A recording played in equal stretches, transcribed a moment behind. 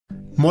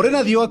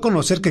Morena dio a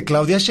conocer que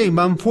Claudia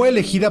Sheinbaum fue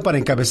elegida para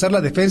encabezar la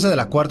defensa de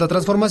la Cuarta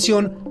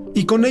Transformación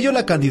y con ello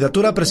la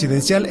candidatura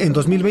presidencial en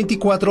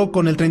 2024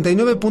 con el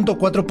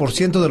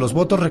 39.4% de los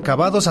votos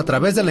recabados a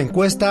través de la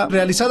encuesta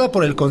realizada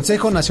por el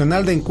Consejo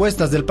Nacional de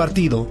Encuestas del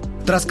partido.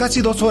 Tras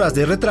casi 2 horas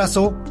de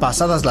retraso,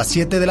 pasadas las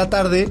 7 de la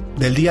tarde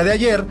del día de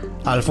ayer,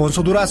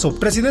 Alfonso Durazo,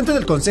 presidente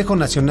del Consejo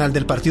Nacional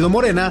del Partido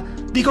Morena,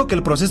 dijo que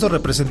el proceso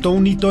representó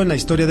un hito en la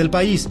historia del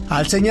país,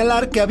 al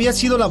señalar que había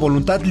sido la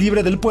voluntad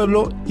libre del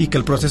pueblo y que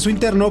el proceso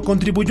interno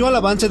contribuyó al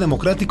avance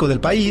democrático del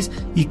país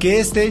y que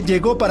este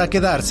llegó para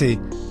quedarse.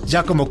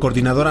 Ya como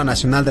coordinadora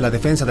nacional de la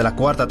defensa de la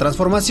Cuarta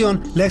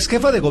Transformación, la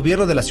exjefa de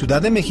gobierno de la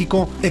Ciudad de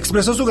México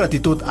expresó su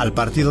gratitud al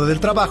Partido del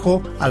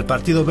Trabajo, al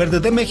Partido Verde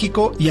de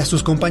México y a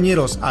sus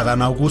compañeros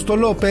Adán Augusto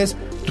López,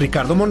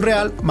 Ricardo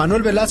Monreal,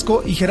 Manuel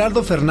Velasco y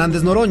Gerardo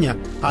Fernández Noroña.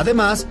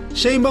 Además,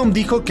 Sheinbaum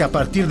dijo que a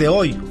partir de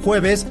hoy,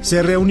 jueves,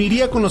 se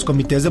reuniría con los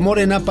comités de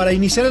Morena para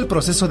iniciar el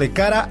proceso de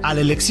cara a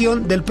la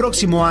elección del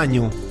próximo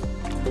año.